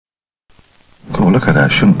Oh, look at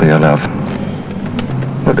that. Shouldn't be allowed.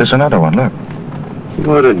 Look, there's another one, look.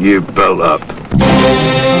 Why don't you belt up?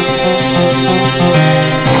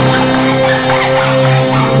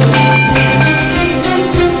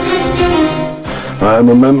 I am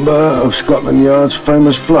a member of Scotland Yard's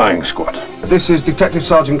famous flying squad. This is Detective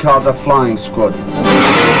Sergeant Carter, Flying Squad.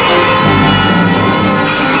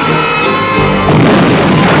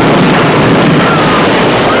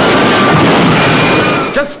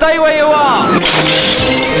 Just stay where you are!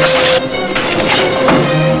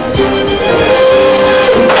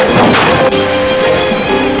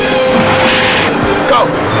 Go!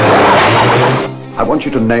 I want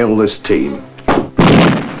you to nail this team.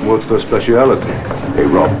 What's their speciality? They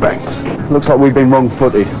rob banks. Looks like we've been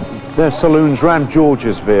wrong-footed. Their saloons rammed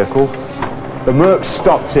George's vehicle. The Mercs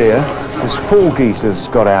stopped here. His 4 geezers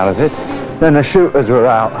got out of it. Then the shooters were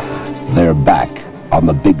out. They're back on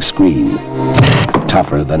the big screen.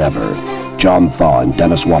 Tougher than ever. John Thaw and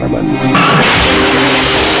Dennis Waterman.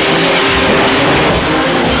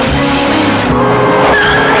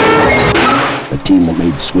 The team that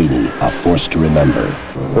made Sweeney a force to remember.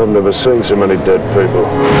 I've never seen so many dead people.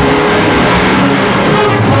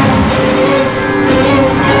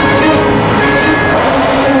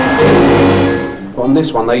 On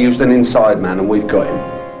this one, they used an inside man, and we've got him.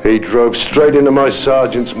 He drove straight into my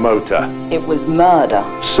sergeant's motor. It was murder.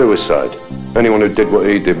 Suicide. Anyone who did what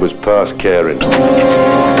he did was past caring.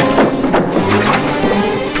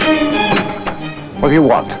 What do you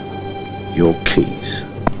want? Your keys.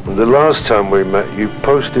 The last time we met, you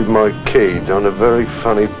posted my key down a very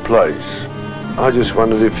funny place. I just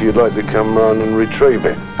wondered if you'd like to come round and retrieve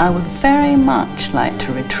it. I would very much like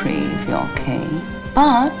to retrieve your key,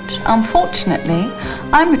 but unfortunately,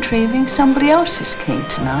 I'm retrieving somebody else's key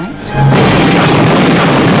tonight.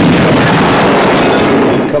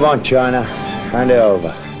 Come on, China. Hand it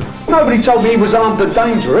over. Nobody told me he was armed and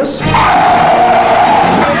dangerous.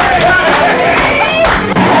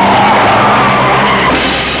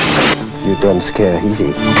 You don't scare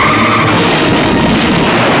easy.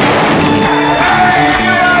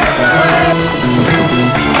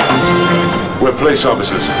 We're police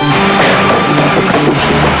officers.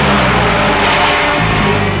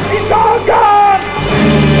 He's all gone!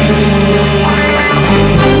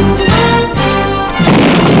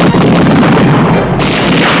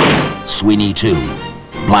 Sweeney 2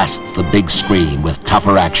 blasts the big screen with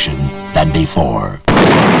tougher action than before.